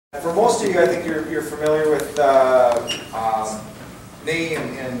For most of you, I think you're familiar with me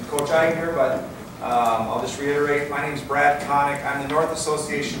and Coach Eigner, but I'll just reiterate, my name is Brad Konik. I'm the North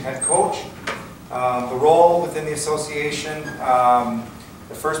Association head coach. The role within the association,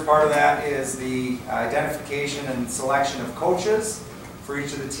 the first part of that is the identification and selection of coaches for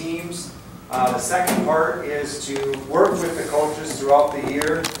each of the teams. The second part is to work with the coaches throughout the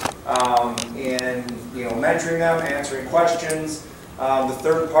year in mentoring them, answering questions. The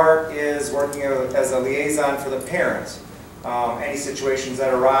third part is working as a liaison for the parents. Any situations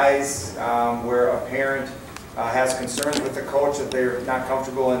that arise where a parent has concerns with the coach that they're not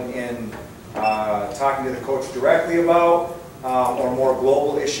comfortable in talking to the coach directly about, or more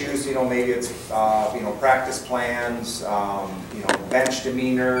global issues, maybe it's practice plans, bench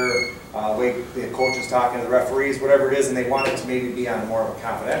demeanor, the way the coach is talking to the referees, whatever it is, and they want it to maybe be on more of a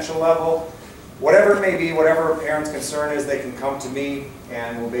confidential level. Whatever it may be, whatever a parent's concern is, they can come to me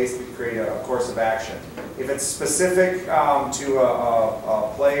and we'll basically create a course of action. If it's specific to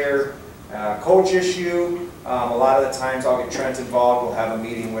a player coach issue, a lot of the times I'll get Trent involved. We'll have a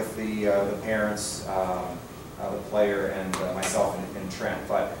meeting with the parents, the player, and myself and Trent.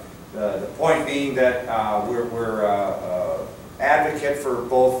 But the point being that we're advocate for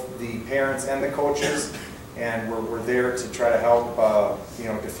both the parents and the coaches. And we're there to try to help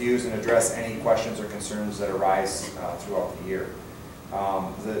diffuse and address any questions or concerns that arise throughout the year.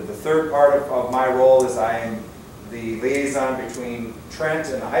 The third part of my role is I am the liaison between Trent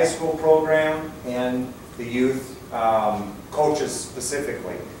and the high school program and the youth coaches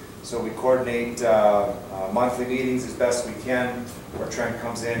specifically. So we coordinate monthly meetings as best we can, where Trent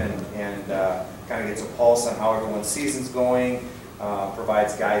comes in and kind of gets a pulse on how everyone's season's going,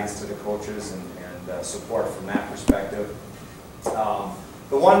 provides guidance to the coaches and support from that perspective.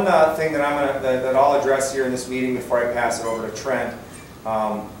 The one thing that I'll address here in this meeting before I pass it over to Trent,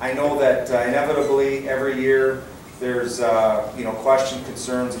 I know that inevitably every year there's question,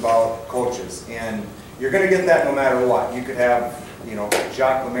 concerns about coaches, and you're going to get that no matter what. You could have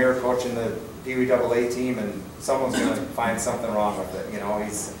Jacques Lemaire coaching the Pee Wee AA team, and someone's going to find something wrong with it.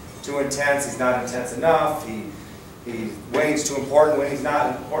 He's too intense. He's not intense enough. When he's too important, when he's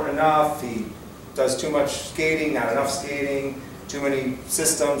not important enough. He does too much skating, not enough skating, too many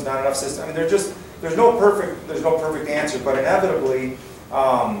systems, not enough systems. I mean, there's no perfect answer, but inevitably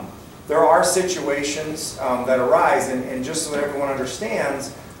there are situations that arise, and just so that everyone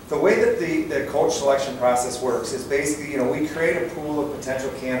understands, the way that the coach selection process works is basically, we create a pool of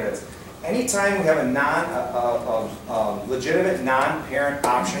potential candidates. Anytime we have a legitimate non-parent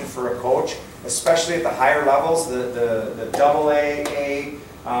option for a coach, especially at the higher levels, the AA, A,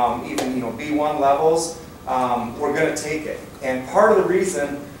 even B1 levels, we're going to take it. And part of the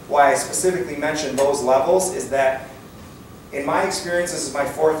reason why I specifically mentioned those levels is that, in my experience, this is my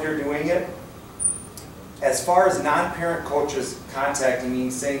fourth year doing it, as far as non-parent coaches contacting me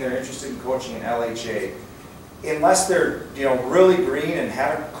saying they're interested in coaching in LHA, unless they're really green and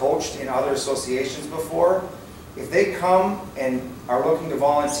haven't coached in other associations before, if they come and are looking to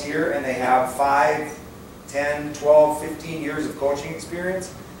volunteer and they have 5, 10, 12, 15 years of coaching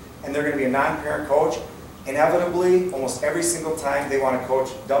experience, and they're going to be a non-parent coach, inevitably, almost every single time they want to coach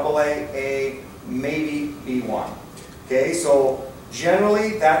AA, A, maybe B1. Okay, so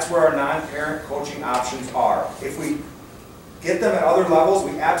generally that's where our non-parent coaching options are. If we get them at other levels,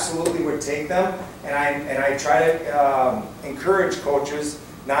 we absolutely would take them, and I try to encourage coaches,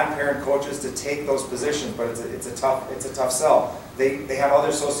 non-parent coaches, to take those positions, but it's a tough sell. They have other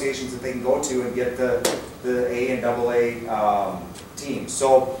associations that they can go to and get the A and AA teams.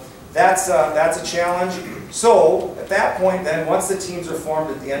 So that's a challenge. So at that point, then, once the teams are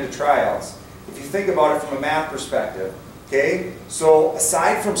formed at the end of tryouts, if you think about it from a math perspective, okay, so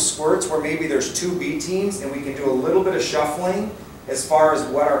aside from squirts where maybe there's 2 B teams and we can do a little bit of shuffling as far as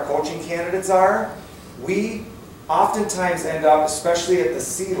what our coaching candidates are, we oftentimes end up, especially at the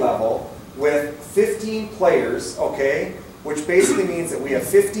C level, with 15 players, okay, which basically means that we have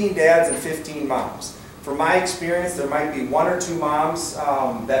 15 dads and 15 moms. From my experience, there might be 1 or 2 moms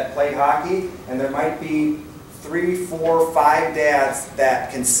that play hockey, and there might be 3, 4, 5 dads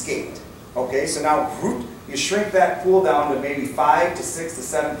that can skate. Okay, so now you shrink that pool down to maybe 5 to 6 to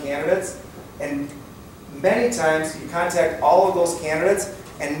 7 candidates, and many times you contact all of those candidates,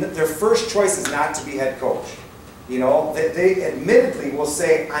 and their first choice is not to be head coach. They admittedly will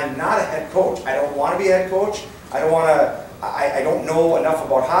say, I'm not a head coach. I don't want to be a head coach. I don't know enough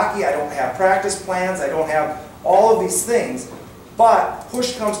about hockey. I don't have practice plans. I don't have all of these things. But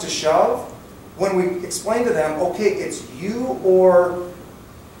push comes to shove, when we explain to them, okay, it's you or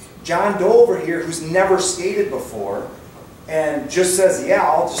John Doe over here who's never skated before, and just says, yeah,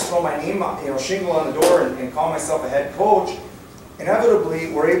 I'll just throw my name, shingle on the door and call myself a head coach,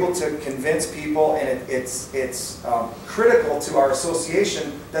 inevitably we're able to convince people, and it's critical to our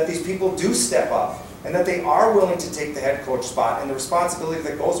association that these people do step up and that they are willing to take the head coach spot and the responsibility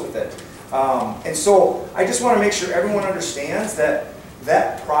that goes with it. And so I just want to make sure everyone understands that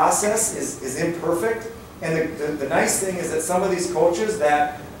that process is imperfect. And the nice thing is that some of these coaches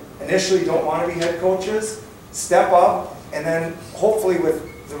that initially don't want to be head coaches step up, and then hopefully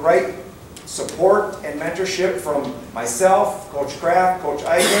with the right support and mentorship from myself, Coach Kraft, Coach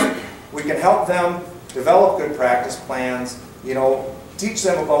Eigner, we can help them develop good practice plans, teach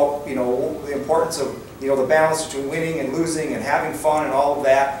them about the importance of the balance between winning and losing and having fun and all of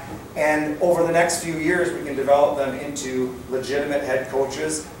that. And over the next few years, we can develop them into legitimate head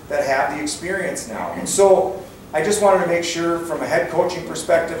coaches that have the experience now. And so I just wanted to make sure from a head coaching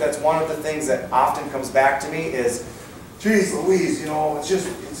perspective, that's one of the things that often comes back to me is, geez Louise,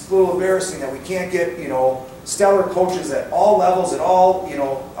 it's a little embarrassing that we can't get, stellar coaches at all levels, at all,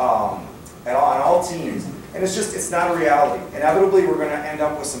 on all teams. And it's not a reality. Inevitably, we're going to end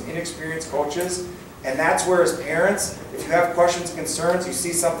up with some inexperienced coaches. And that's where, as parents, if you have questions and concerns, you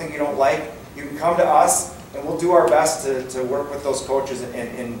see something you don't like, you can come to us, and we'll do our best to work with those coaches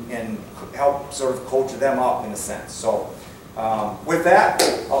and help sort of coach them up in a sense. So with that,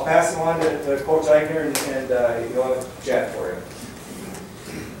 I'll pass it on to Coach Eigner, and he'll have a chat for you.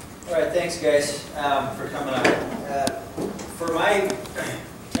 All right, thanks guys for coming up. For my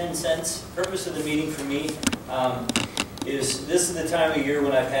 10 cents, purpose of the meeting for me is this is the time of year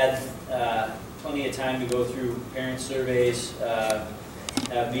when I've had plenty of time to go through parent surveys,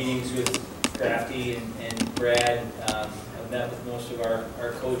 have meetings with Crafty and Brad. I've met with most of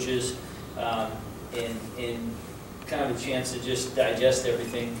our coaches, and kind of a chance to just digest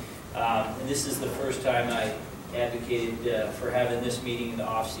everything. And this is the first time I advocated for having this meeting in the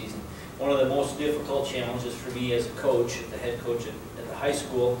off season. One of the most difficult challenges for me as a coach, the head coach at the high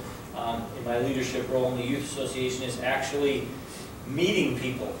school, in my leadership role in the youth association, is actually meeting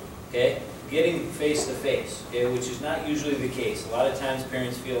people. Okay. Getting face to face, okay, which is not usually the case. A lot of times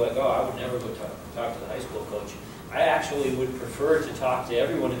parents feel like, oh, I would never go talk to the high school coach. I actually would prefer to talk to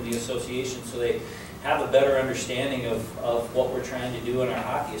everyone in the association so they have a better understanding of what we're trying to do in our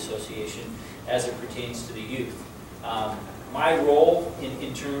hockey association as it pertains to the youth. My role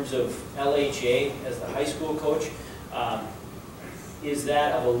in terms of LHA as the high school coach is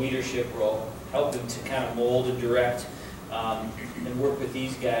that of a leadership role, helping to kind of mold and direct and work with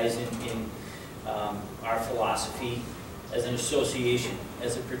these guys in our philosophy as an association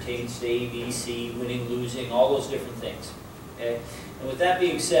as it pertains to ABC, winning, losing, all those different things. Okay? And with that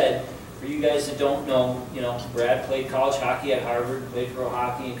being said, for you guys that don't know, Brad played college hockey at Harvard, played pro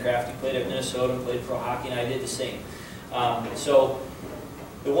hockey, and Crafty played at Minnesota, played pro hockey, and I did the same. So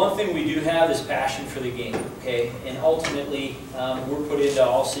the one thing we do have is passion for the game, okay? And ultimately, we're put into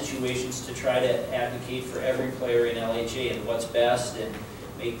all situations to try to advocate for every player in LHA and what's best, and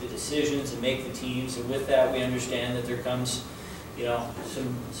make the decisions and make the teams. And with that, we understand that there comes,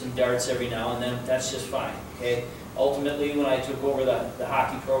 some darts every now and then. That's just fine, okay? Ultimately, when I took over the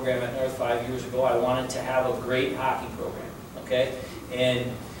hockey program at North 5 years ago, I wanted to have a great hockey program, okay?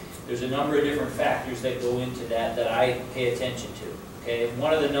 And there's a number of different factors that go into that I pay attention to, okay? And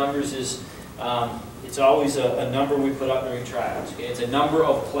one of the numbers is, it's always a number we put up during tryouts, okay? It's a number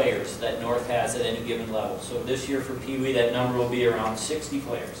of players that North has at any given level. So this year for Pee Wee, that number will be around 60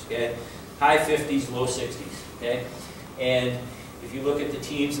 players, okay? High 50s, low 60s, okay? And if you look at the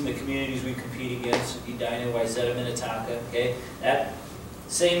teams and the communities we compete against, Edina, Wayzata, Minnetonka, okay? That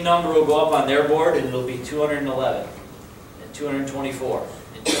same number will go up on their board, and it'll be 211, and 224,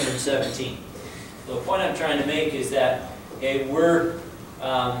 and 217. So the point I'm trying to make is that, okay, we're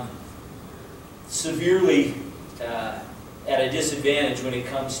severely at a disadvantage when it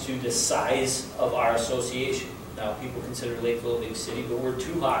comes to the size of our association. Now, people consider Lakeville a big city, but we're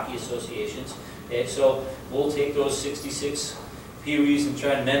two hockey associations. Okay, so we'll take those 66 Pee Wees and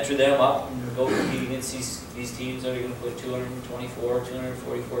try to mentor them up and go compete against these teams that are going to put 224,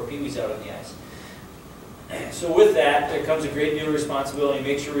 244 Pee Wees out on the ice. So with that, there comes a great deal of responsibility to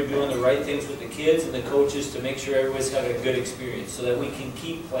make sure we're doing the right things with the kids and the coaches to make sure everybody's having a good experience so that we can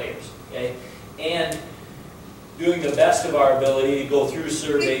keep players. Okay? And doing the best of our ability to go through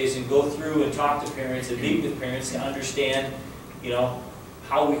surveys and go through and talk to parents and meet with parents to understand,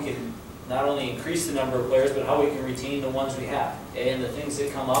 how we can not only increase the number of players, but how we can retain the ones we have. Okay? And the things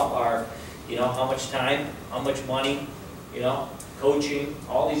that come up are, how much time, how much money, coaching,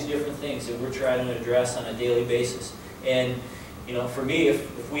 all these different things that we're trying to address on a daily basis. And, for me,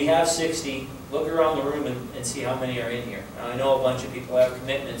 if we have 60 look around the room and see how many are in here. Now, I know a bunch of people have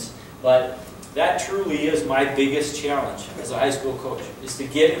commitments, but that truly is my biggest challenge as a high school coach, is to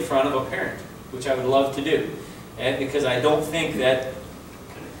get in front of a parent, which I would love to do. And because I don't think that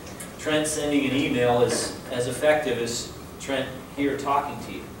Trent sending an email is as effective as Trent here talking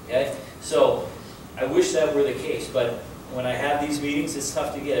to you. Okay? So I wish that were the case, but when I have these meetings, it's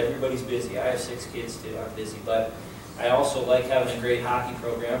tough to get. Everybody's busy. I have 6 kids too. I'm busy, but I also like having a great hockey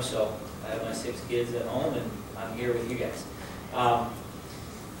program, so I have my 6 kids at home, and I'm here with you guys.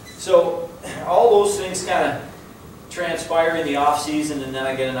 So all those things kind of transpire in the off season, and then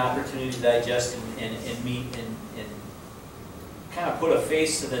I get an opportunity to digest and meet and kind of put a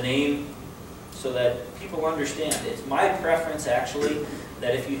face to the name so that people understand. It's my preference, actually,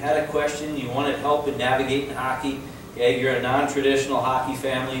 that if you had a question, you wanted help in navigating hockey, okay, you're a non-traditional hockey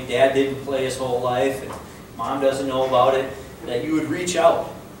family, dad didn't play his whole life, and mom doesn't know about it, that you would reach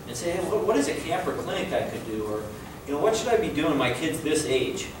out and say, hey, what is a camp or clinic I could do? Or, you know, what should I be doing my kids this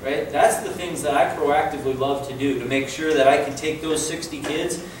age, right? That's the things that I proactively love to do to make sure that I can take those 60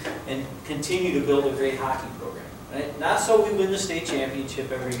 kids and continue to build a great hockey program, right? Not so we win the state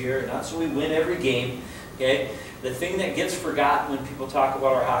championship every year, not so we win every game, okay? The thing that gets forgotten when people talk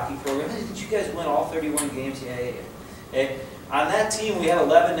about our hockey program, hey, did you guys win all 31 games? Yeah. Okay? On that team, we had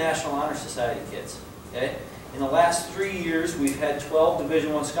 11 National Honor Society kids, okay? In the last 3 years, we've had 12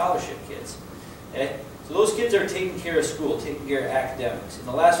 Division I scholarship kids, okay? So those kids are taking care of school, taking care of academics. In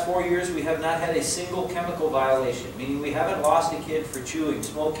the last 4 years, we have not had a single chemical violation, meaning we haven't lost a kid for chewing,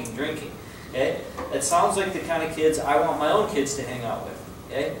 smoking, drinking. Okay? That sounds like the kind of kids I want my own kids to hang out with.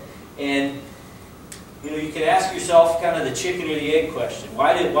 Okay? And you know, you can ask yourself kind of the chicken or the egg question.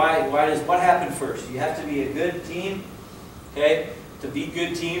 What happened first? Do you have to be a good team, okay, to beat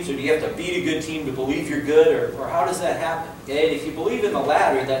good teams, or do you have to beat a good team to believe you're good, or how does that happen? Okay? And if you believe in the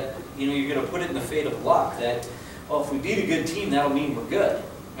latter, that you know, you're going to put it in the fate of luck that, well, if we beat a good team, that'll mean we're good,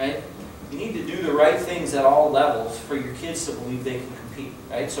 right? You need to do the right things at all levels for your kids to believe they can compete,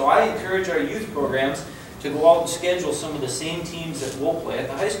 right? So I encourage our youth programs to go out and schedule some of the same teams that we'll play at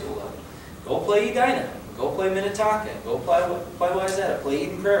the high school level. Go play Eigner, go play Minnetonka, go play Wayzata, play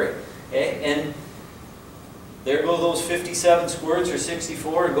Eden Prairie, okay? And there go those 57 squirts or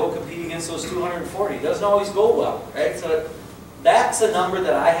 64 and go compete against those 240. It doesn't always go well, right? So that's a number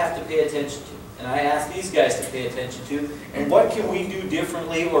that I have to pay attention to, and I ask these guys to pay attention to. And what can we do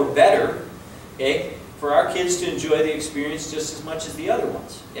differently or better, okay, for our kids to enjoy the experience just as much as the other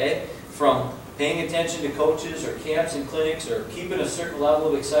ones, okay? From paying attention to coaches or camps and clinics, or keeping a certain level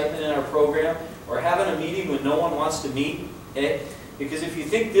of excitement in our program, or having a meeting when no one wants to meet, okay? Because if you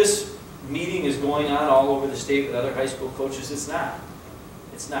think this meeting is going on all over the state with other high school coaches, it's not.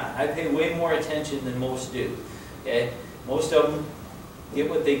 It's not. I pay way more attention than most do, okay? Most of them get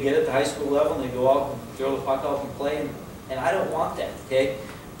what they get at the high school level, and they go out and throw the puck out and play, and I don't want that, okay?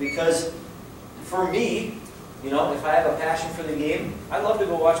 Because for me, you know, if I have a passion for the game, I love to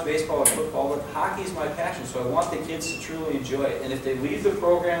go watch baseball or football, but hockey is my passion, so I want the kids to truly enjoy it. And if they leave the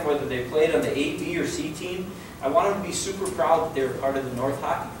program, whether they played on the A, B, or C team, I want them to be super proud that they were part of the North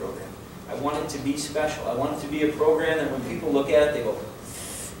Hockey program. I want it to be special. I want it to be a program that when people look at it, they go,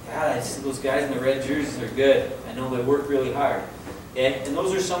 God, I see those guys in the red jerseys are good. I know they work really hard. And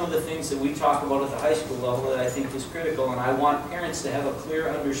those are some of the things that we talk about at the high school level that I think is critical, and I want parents to have a clear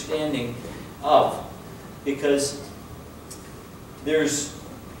understanding of. Because there's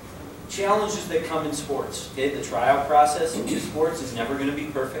challenges that come in sports. Okay? The tryout process in sports is never going to be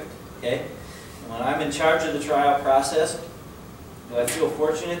perfect. Okay? And when I'm in charge of the tryout process, do I feel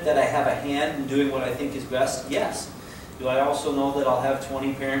fortunate that I have a hand in doing what I think is best? Yes. Do I also know that I'll have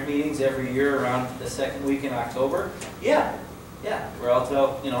 20 parent meetings every year around the second week in October? Yeah. Yeah. Where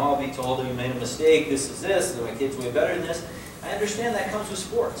I'll be told that you made a mistake, this is this, and my kid's way better than this. I understand that comes with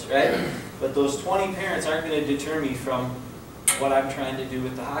sports, right? But those 20 parents aren't going to deter me from what I'm trying to do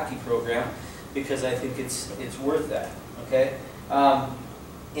with the hockey program, because I think it's worth that, okay?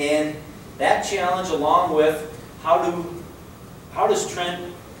 And that challenge, along with how does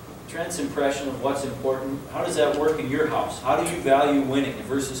Trent's impression of what's important, how does that work in your house? How do you value winning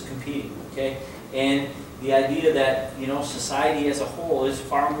versus competing, okay? And the idea that, you know, society as a whole is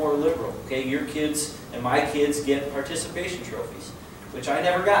far more liberal, okay? Your kids and my kids get participation trophies, which I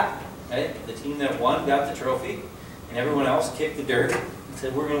never got, right? The team that won got the trophy, and everyone else kicked the dirt and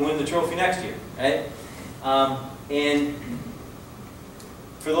said, we're going to win the trophy next year, right? And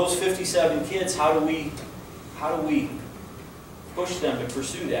for those 57 kids, how do we push them to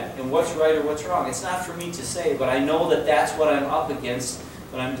pursue that? And what's right or what's wrong? It's not for me to say, but I know that that's what I'm up against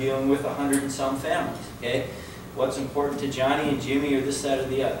when I'm dealing with 100 and some families, okay? What's important to Johnny and Jimmy or this, that, or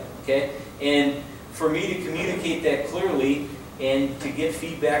the other, okay? And for me to communicate that clearly and to get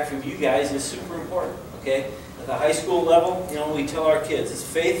feedback from you guys is super important, okay? At the high school level, you know, we tell our kids, it's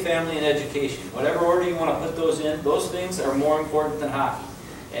faith, family, and education. Whatever order you want to put those in, those things are more important than hockey,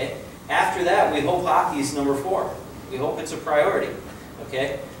 okay? After that, we hope hockey is number 4. We hope it's a priority,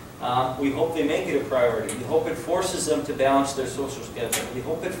 okay? We hope they make it a priority. We hope it forces them to balance their social schedule. We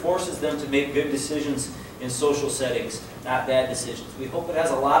hope it forces them to make good decisions in social settings, not bad decisions. We hope it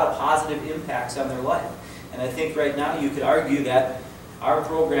has a lot of positive impacts on their life. And I think right now you could argue that our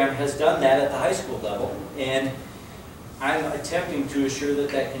program has done that at the high school level, and I'm attempting to assure that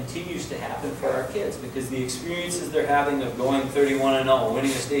that continues to happen for our kids, because the experiences they're having of going 31-0,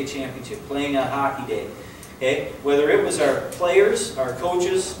 winning a state championship, playing on hockey day, okay? Whether it was our players, our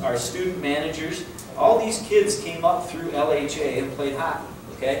coaches, our student managers, all these kids came up through LHA and played hockey,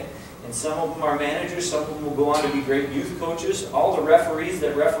 okay? And some of them are managers, some of them will go on to be great youth coaches. All the referees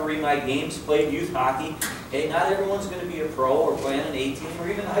that referee my games played youth hockey. Okay, not everyone's going to be a pro or play on an A team or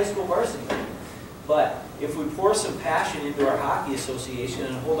even a high school varsity team. But if we pour some passion into our hockey association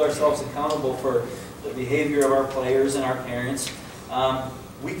and hold ourselves accountable for the behavior of our players and our parents,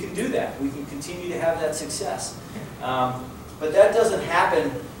 we can do that. We can continue to have that success. But that doesn't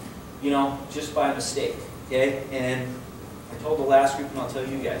happen, you know, just by mistake. Okay, and I told the last group, and I'll tell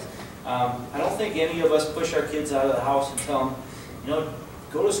you guys. I don't think any of us push our kids out of the house and tell them, you know,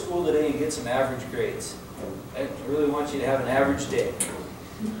 go to school today and get some average grades. I really want you to have an average day.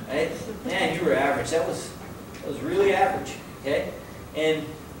 Right? Man, you were average. That was really average. Okay? And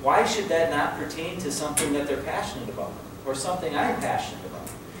why should that not pertain to something that they're passionate about, or something I'm passionate about?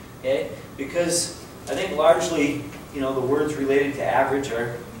 Okay? Because I think largely, you know, the words related to average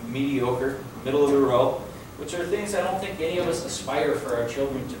are mediocre, middle of the row, which are things I don't think any of us aspire for our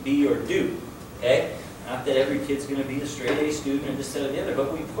children to be or do, okay? Not that every kid's going to be a straight A student or this, that, or the other,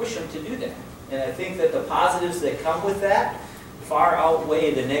 but we push them to do that. And I think that the positives that come with that far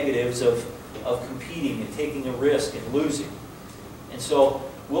outweigh the negatives of competing and taking a risk and losing. And so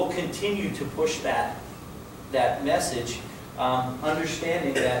we'll continue to push that message,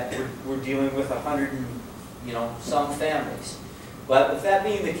 understanding that we're dealing with 100 and, you know, some families. But with that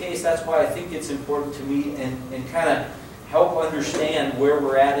being the case, that's why I think it's important to meet and kind of help understand where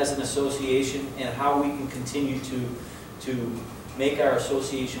we're at as an association and how we can continue to make our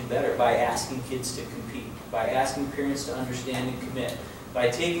association better by asking kids to compete, by asking parents to understand and commit, by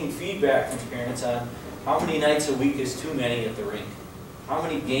taking feedback from parents on how many nights a week is too many at the rink, how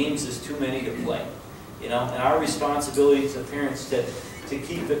many games is too many to play, you know, and our responsibility to parents to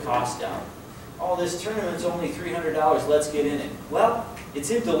keep the cost down. Oh, this tournament's only $300, let's get in it. Well,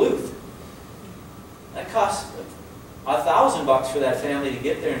 it's in Duluth. That costs $1,000 for that family to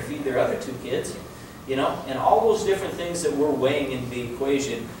get there and feed their other 2 kids, you know, and all those different things that we're weighing in the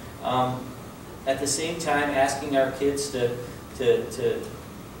equation. At the same time, asking our kids to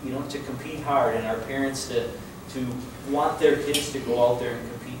compete hard, and our parents to want their kids to go out there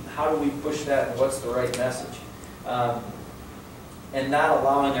and compete. How do we push that, and what's the right message? And not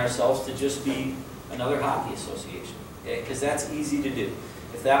allowing ourselves to just be another hockey association, okay? Because that's easy to do.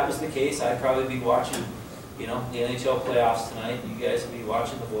 If that was the case, I'd probably be watching, you know, the NHL playoffs tonight. You guys would be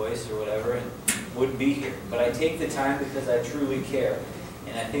watching The Voice or whatever, and wouldn't be here. But I take the time because I truly care.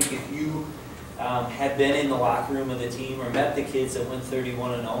 And I think if you had been in the locker room of the team or met the kids that went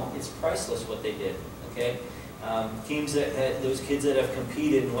 31-0, it's priceless what they did, okay? Teams that had, those kids that have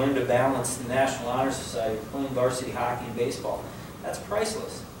competed and learned to balance the National Honor Society, playing varsity hockey and baseball, that's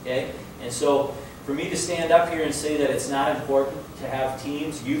priceless, okay? And so for me to stand up here and say that it's not important to have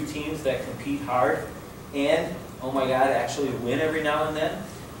teams, youth teams that compete hard and, oh my God, actually win every now and then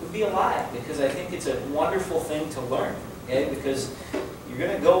would be a lie, because I think it's a wonderful thing to learn, okay? Because you're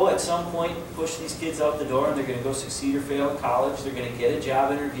going to go at some point, push these kids out the door, and they're going to go succeed or fail in college, they're going to get a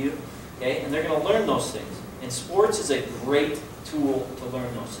job interview, okay? And they're going to learn those things. And sports is a great tool to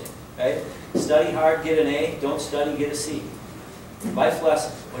learn those things, okay? Study hard, get an A, don't study, get a C. Life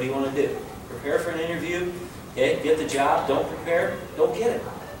lesson, what do you want to do? Prepare for an interview, okay? Get the job, don't prepare, don't get it,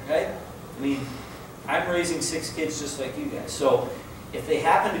 right? I mean, I'm raising 6 kids just like you guys. So if they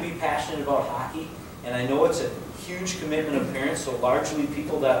happen to be passionate about hockey, and I know it's a huge commitment of parents, so largely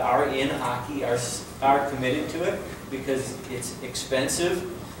people that are in hockey are committed to it because it's expensive,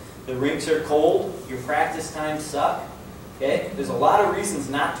 the rinks are cold, your practice times suck, okay? There's a lot of reasons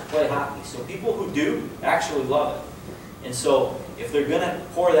not to play hockey. So people who do actually love it. And so if they're going to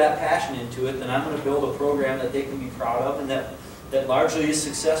pour that passion into it, then I'm going to build a program that they can be proud of and that largely is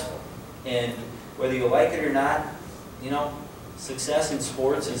successful. And whether you like it or not, you know, success in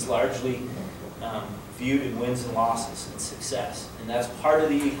sports is largely viewed in wins and losses and success. And that's part of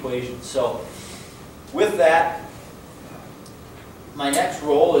the equation. So with that, my next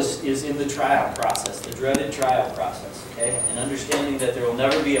role is in the trial process, the dreaded trial process, okay? And understanding that there will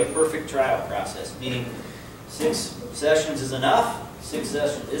never be a perfect trial process, meaning 6 sessions is enough, 6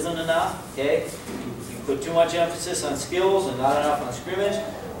 sessions isn't enough, okay? You put too much emphasis on skills and not enough on scrimmage.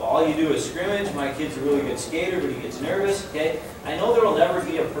 Well, all you do is scrimmage. My kid's a really good skater, but he gets nervous, okay? I know there will never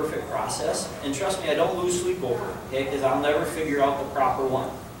be a perfect process, and trust me, I don't lose sleep over it, okay? Because I'll never figure out the proper one,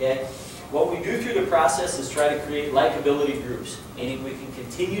 okay? What we do through the process is try to create likability groups, meaning we can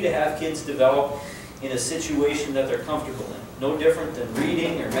continue to have kids develop in a situation that they're comfortable in. No different than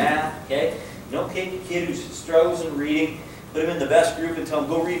reading or math, okay? You don't take a kid who struggles in reading, put him in the best group and tell him,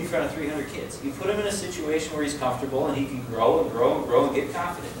 go read in front of 300 kids. You put him in a situation where he's comfortable and he can grow and grow and grow and get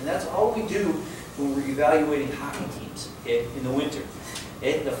confident. And that's all we do when we're evaluating hockey teams, okay, in the winter.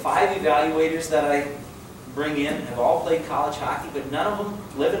 Okay? The 5 evaluators that I bring in have all played college hockey, but none of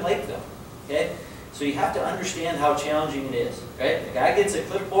them live in Lakeville. Okay? So you have to understand how challenging it is, right? The guy gets a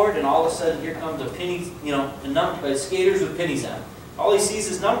clipboard and all of a sudden here comes a penny, you know, skaters with pennies on it. All he sees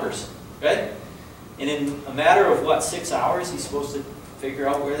is numbers, right? And in a matter of, what, 6 hours, he's supposed to figure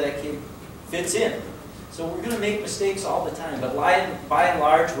out where that kid fits in. So we're going to make mistakes all the time, but by and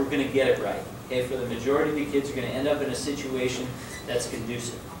large, we're going to get it right. Okay? For the majority of the kids, are going to end up in a situation that's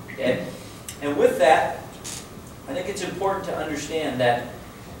conducive. Okay? And with that, I think it's important to understand that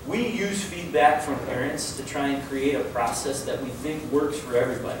we use feedback from parents to try and create a process that we think works for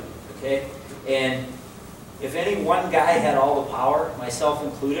everybody, okay? And if any one guy had all the power, myself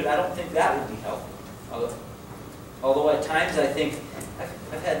included, I don't think that would be healthy. Although at times I think,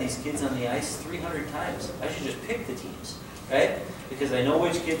 I've had these kids on the ice 300 times. I should just pick the teams, right? Because I know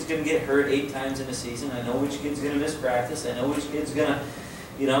which kid's going to get hurt 8 times in a season. I know which kid's going to miss practice. I know which kid's going to,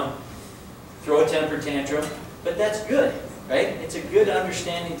 you know, throw a temper tantrum. But that's good. Right? It's a good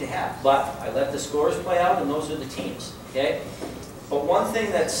understanding to have, but I let the scores play out, and those are the teams, okay? But one thing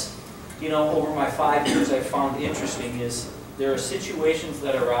that's, you know, over my 5 years I've found interesting is there are situations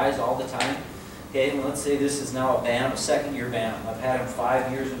that arise all the time, okay? And let's say this is now a Bantam, a second-year Bantam. I've had him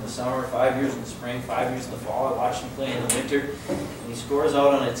 5 years in the summer, 5 years in the spring, 5 years in the fall. I watched him play in the winter, and he scores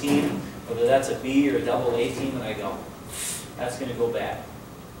out on a team, whether that's a B or a AA team, and I go, that's going to go bad,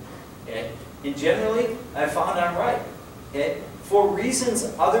 okay? And generally, I found I'm right. Okay? For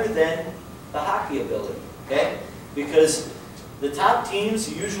reasons other than the hockey ability, okay? Because the top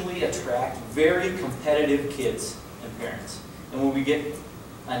teams usually attract very competitive kids and parents. And when we get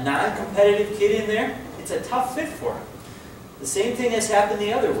a non-competitive kid in there, it's a tough fit for him. The same thing has happened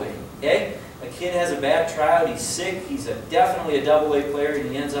the other way, okay? A kid has a bad tryout, he's sick, he's definitely a AA player, and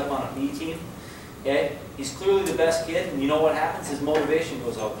he ends up on a B team, okay? He's clearly the best kid, and you know what happens? His motivation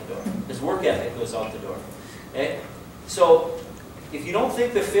goes out the door. His work ethic goes out the door, okay? So, if you don't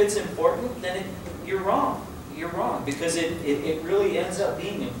think the fit's important, then you're wrong. You're wrong, because it really ends up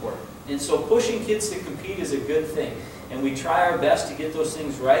being important. And so pushing kids to compete is a good thing. And we try our best to get those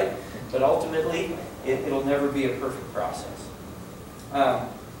things right, but ultimately, it'll never be a perfect process. I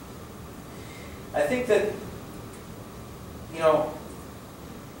think that, you know,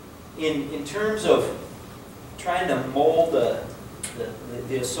 in terms of trying to mold the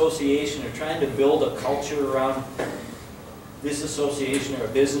association, or trying to build a culture around this association or a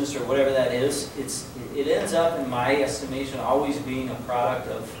business or whatever that is, it ends up, in my estimation, always being a product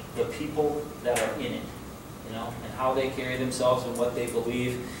of the people that are in it, you know, and how they carry themselves and what they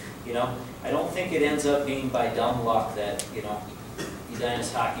believe, you know. I don't think it ends up being by dumb luck that, you know,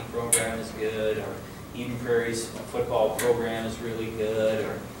 Edina's hockey program is good, or Eden Prairie's football program is really good,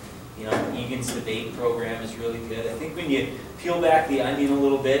 or, you know, Egan's debate program is really good. I think when you peel back the onion a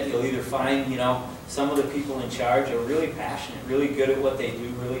little bit, you'll either find, you know, some of the people in charge are really passionate, really good at what they do,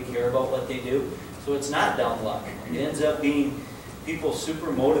 really care about what they do. So it's not dumb luck. It ends up being people super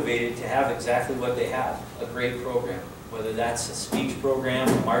motivated to have exactly what they have, a great program. Whether that's a speech program,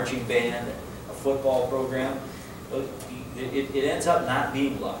 a marching band, a football program, it ends up not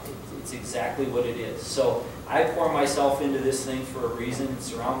being luck. It's exactly what it is. So I pour myself into this thing for a reason,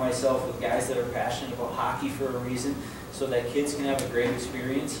 surround myself with guys that are passionate about hockey for a reason, so that kids can have a great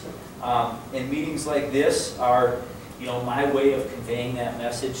experience. And meetings like this are, you know, my way of conveying that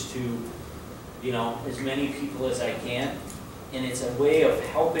message to, you know, as many people as I can. And it's a way of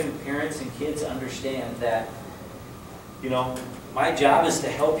helping parents and kids understand that, you know, my job is to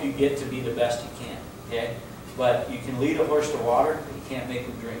help you get to be the best you can, okay? But you can lead a horse to water, but you can't make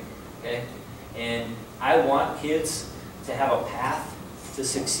them drink, okay? And I want kids to have a path to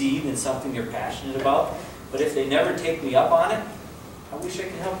succeed in something they're passionate about. But if they never take me up on it, I wish I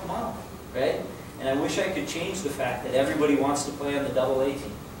could help them out, right? And I wish I could change the fact that everybody wants to play on the AA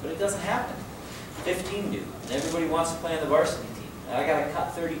team, but it doesn't happen. 15 do, and everybody wants to play on the varsity team. And I got to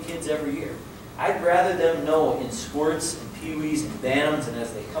cut 30 kids every year. I'd rather them know in squirts and peewees and bantams and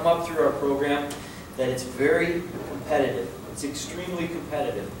as they come up through our program that it's very competitive. It's extremely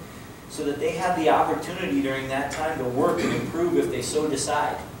competitive, so that they have the opportunity during that time to work and improve if they so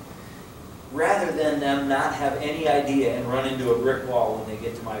decide, rather than them not have any idea and run into a brick wall when they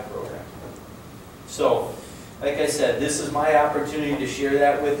get to my program. So, like I said, this is my opportunity to share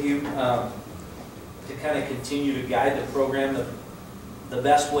that with you, to kind of continue to guide the program the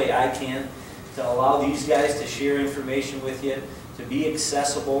best way I can, to allow these guys to share information with you, to be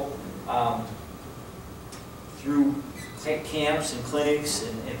accessible through camps and clinics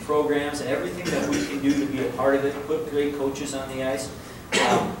and programs and everything that we can do to be a part of it, put great coaches on the ice,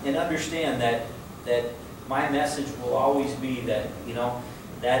 and understand that my message will always be that, you know,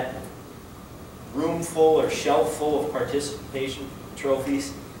 that room full or shelf full of participation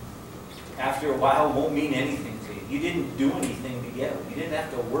trophies after a while won't mean anything to you. You didn't do anything to get them. You didn't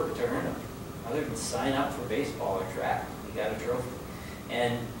have to work to earn them, other than sign up for baseball or track. You got a trophy.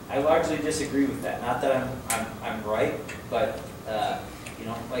 And I largely disagree with that. Not that I'm right, but you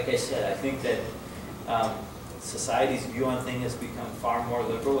know, like I said, I think that society's view on things has become far more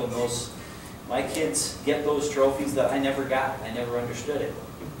liberal, and my kids get those trophies that I never got. I never understood it.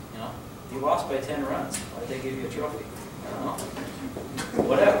 You know, you lost by 10 runs. Why'd they give you a trophy? I don't know.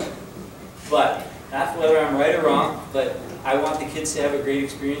 Whatever. But not whether I'm right or wrong, but I want the kids to have a great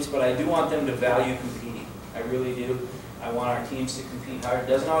experience, but I do want them to value competing. I really do. I want our teams to compete hard. It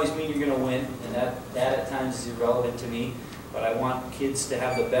doesn't always mean you're going to win, and that at times is irrelevant to me, but I want kids to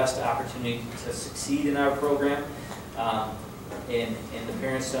have the best opportunity to succeed in our program, and the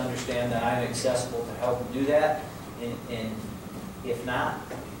parents to understand that I'm accessible to help them do that, and if not,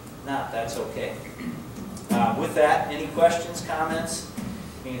 that's okay. With that, any questions, comments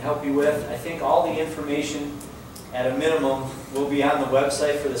we can help you with? I think all the information at a minimum will be on the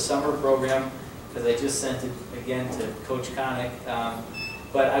website for the summer program, because I just sent it again to Coach Konik.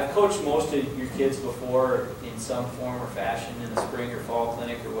 But I've coached most of your kids before in some form or fashion in the spring or fall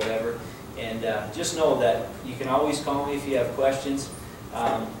clinic or whatever. And just know that you can always call me if you have questions,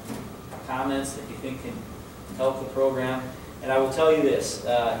 comments that you think can help the program. And I will tell you this,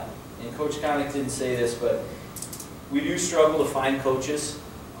 and Coach Konik didn't say this, but we do struggle to find coaches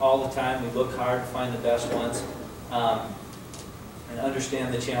all the time. We look hard to find the best ones and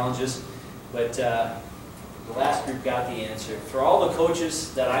understand the challenges. But the last group got the answer. For all the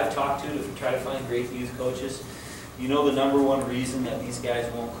coaches that I've talked to try to find great youth coaches, you know the #1 reason that these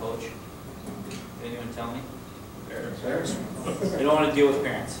guys won't coach? Can anyone tell me? Parents. They don't want to deal with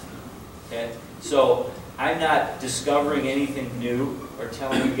parents. Okay? So I'm not discovering anything new or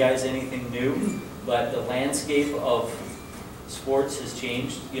telling you guys anything new, but the landscape of sports has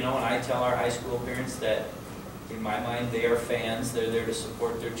changed. You know, and I tell our high school parents that in my mind they are fans. They're there to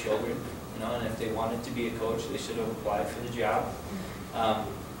support their children. You know, and if they wanted to be a coach, they should have applied for the job.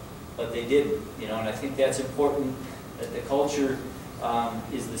 But they didn't, you know, and I think that's important, that the culture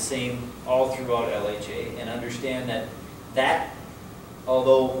is the same all throughout LHA, and understand that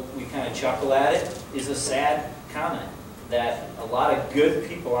although we kind of chuckle at it, is a sad comment, that a lot of good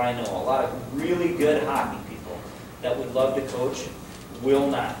people I know, a lot of really good hockey people that would love to coach will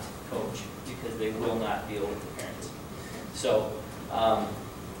not coach because they will not deal with the parents. So,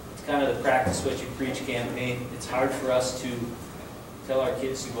 kind of the practice what you preach campaign. It's hard for us to tell our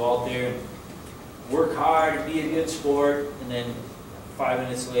kids to go out there and work hard and be a good sport, and then 5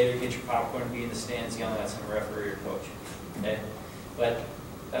 minutes later get your popcorn and be in the stands yelling at some referee or coach. Okay? But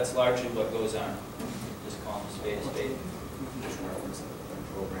that's largely what goes on. Just call them a spade a spade.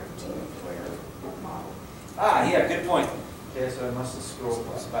 Ah, yeah, good point. Okay, so I must have scrolled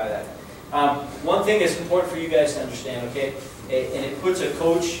by that. One thing that's important for you guys to understand, okay, and it puts a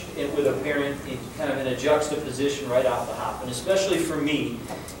coach with a parent kind of in a juxtaposition right off the hop, and especially for me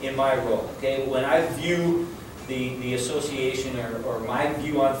in my role, okay, when I view the association or my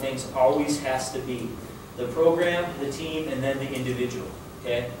view on things always has to be the program, the team, and then the individual,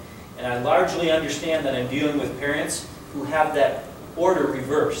 okay? And I largely understand that I'm dealing with parents who have that order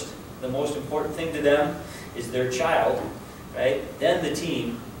reversed. The most important thing to them is their child, right? Then the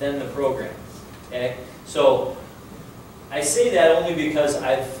team, then the program, okay? So I say that only because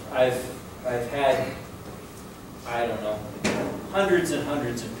I've had, I don't know, hundreds and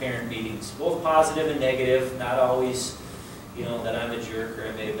hundreds of parent meetings, both positive and negative, not always, you know, that I'm a jerk or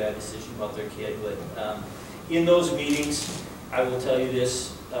I made a bad decision about their kid, but in those meetings, I will tell you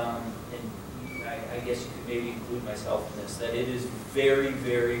this, and I guess you could maybe include myself in this, that it is very,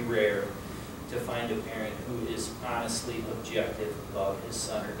 very rare to find a parent who is honestly objective about his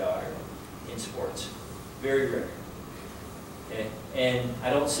son or daughter in sports. Very rare. Okay? And I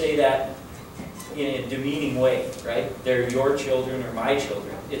don't say that in a demeaning way, right? They're your children or my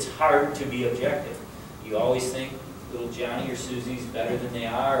children. It's hard to be objective. You always think little Johnny or Susie's better than they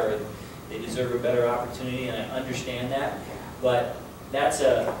are, or they deserve a better opportunity, and I understand that. But that's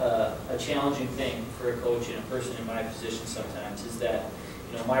a challenging thing for a coach and a person in my position sometimes, is that,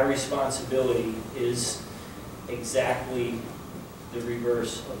 you know, my responsibility is exactly the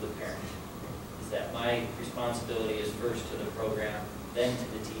reverse of the parent. Is that my responsibility is first to the program, then to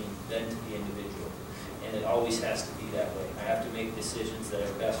the team, then to the individual. And it always has to be that way. I have to make decisions that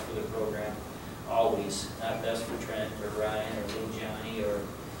are best for the program, always. Not best for Trent or Ryan or little Johnny or,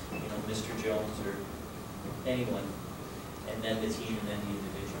 you know, Mr. Jones or anyone. And then the team and then the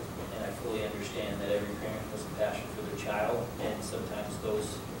individual. And I fully understand that every parent has a passion for their child, and sometimes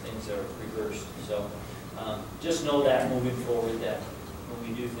those things are reversed. So just know that moving forward, that when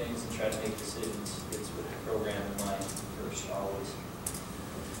we do things and try to make decisions, it's with the program in mind first, always.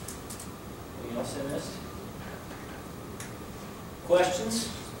 Anything else I missed? Questions?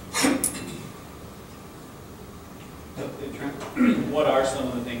 What are some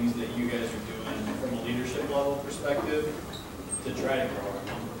of the things that you guys are doing from a leadership level perspective to try to grow our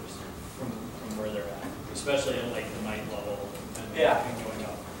numbers from where they're at, especially at like the ninth level and going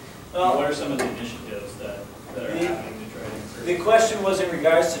up? Well, what are some of the initiatives that are happening to try to improve? The question was in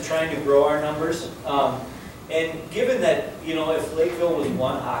regards to trying to grow our numbers. And given that, you know, if Lakeville was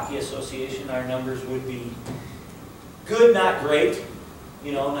one hockey association, our numbers would be good, not great,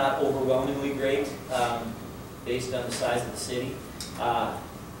 you know, not overwhelmingly great, based on the size of the city.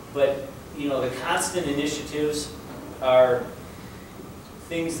 But, you know, the constant initiatives are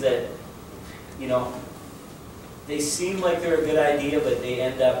things that, you know, they seem like they're a good idea, but they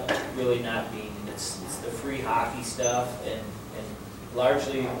end up really not being. It's the free hockey stuff, and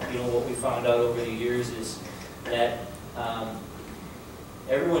largely, you know, what we found out over the years is that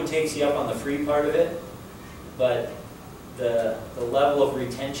everyone takes you up on the free part of it, but the level of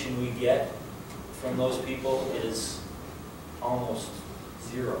retention we get from those people is almost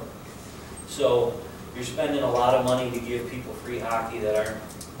zero. So you're spending a lot of money to give people free hockey that aren't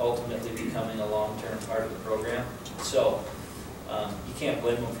ultimately becoming a long-term part of the program. So you can't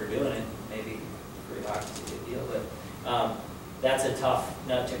blame them for doing it. Maybe free hockey's a good deal, but that's a tough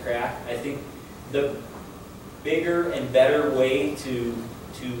nut to crack. I think the bigger and better way to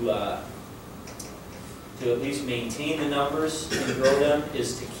at least maintain the numbers and grow them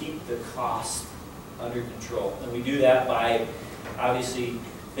is to keep the cost under control. And we do that by, obviously,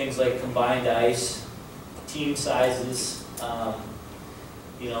 things like combined ice, team sizes,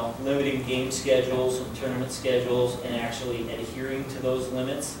 you know, limiting game schedules and tournament schedules, and actually adhering to those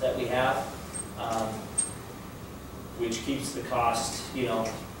limits that we have, which keeps the cost, you know,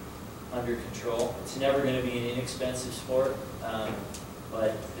 under control. It's never going to be an inexpensive sport,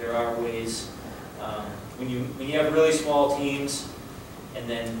 but there are ways. When you have really small teams, and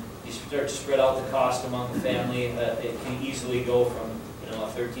then you start to spread out the cost among the family, it can easily go from, you know, a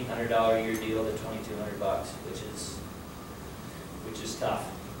 $1,300 a year deal to $2,200, which is tough.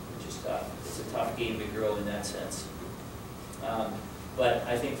 It's a tough game to grow in that sense. But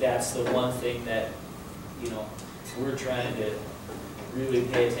I think that's the one thing that, you know, we're trying to really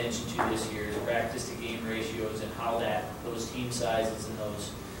pay attention to this year, is practice to game ratios and how those team sizes and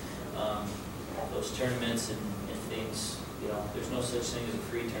those tournaments and things, you know, there's no such thing as a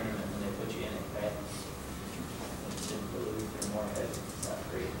free tournament when they put you in it, right? It's in Duluth or Moorhead, it's not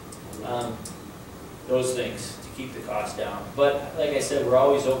free. Those things to keep the cost down. But like I said, we're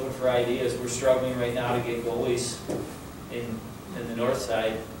always open for ideas. We're struggling right now to get goalies in the north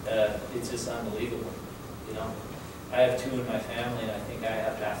side. It's just unbelievable, you know. I have 2 in my family, and I think I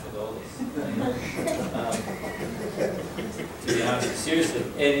have half the goalies. To be honest, seriously.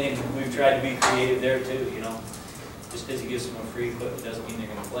 And we've tried to be creative there too, you know. Just because you give someone free equipment doesn't mean they're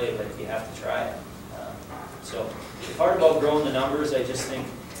going to play, but you have to try it. So the part about growing the numbers, I just think,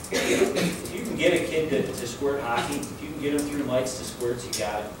 if you can get a kid to squirt hockey, if you can get them through mites to squirts, you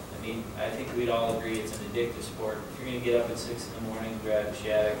got it. I mean, I think we'd all agree it's an addictive sport. If you're going to get up at 6 in the morning, grab a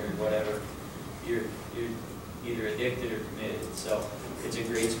shag or whatever, you're either addicted or committed. So it's a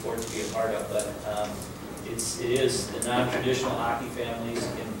great sport to be a part of. But it is the non-traditional hockey families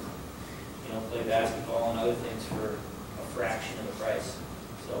can, you know, play basketball and other things for a fraction of the price.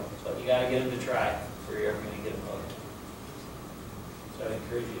 So, but you got to get them to try before you're ever going to get them hooked. So I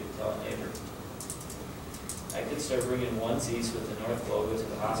encourage you to tell a neighbor. I could start bringing onesies with the North logo to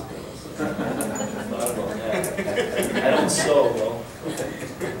the hospital. So I thought about that. I don't sew, though.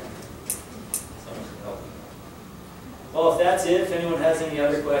 that's it. If anyone has any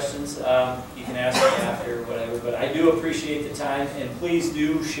other questions, you can ask me after or whatever. But I do appreciate the time, and please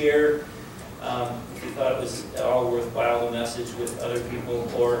do share if you thought it was at all worthwhile the message with other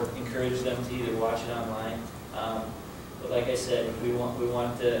people, or encourage them to either watch it online. But like I said, we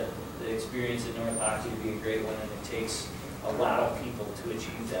want the experience in North Hockey to be a great one, and it takes a lot of people to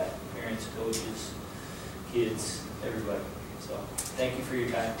achieve that. Parents, coaches, kids, everybody. So thank you for your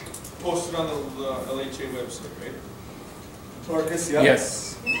time. Posted on the LHA website, right? Marcus,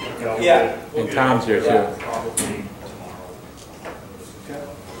 Yes. Yeah. And Tom's here Yeah. too. Probably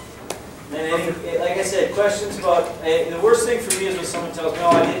And then, like I said, questions about, the worst thing for me is when someone tells me, oh,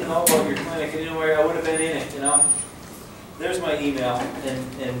 I didn't know about your clinic, I didn't know where I would have been in it, you know? There's my email,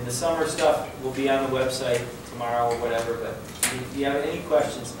 and the summer stuff will be on the website tomorrow or whatever, but if you have any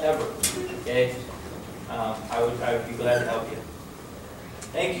questions ever, okay, I would be glad to help you.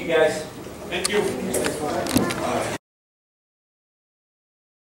 Thank you, guys. Thank you.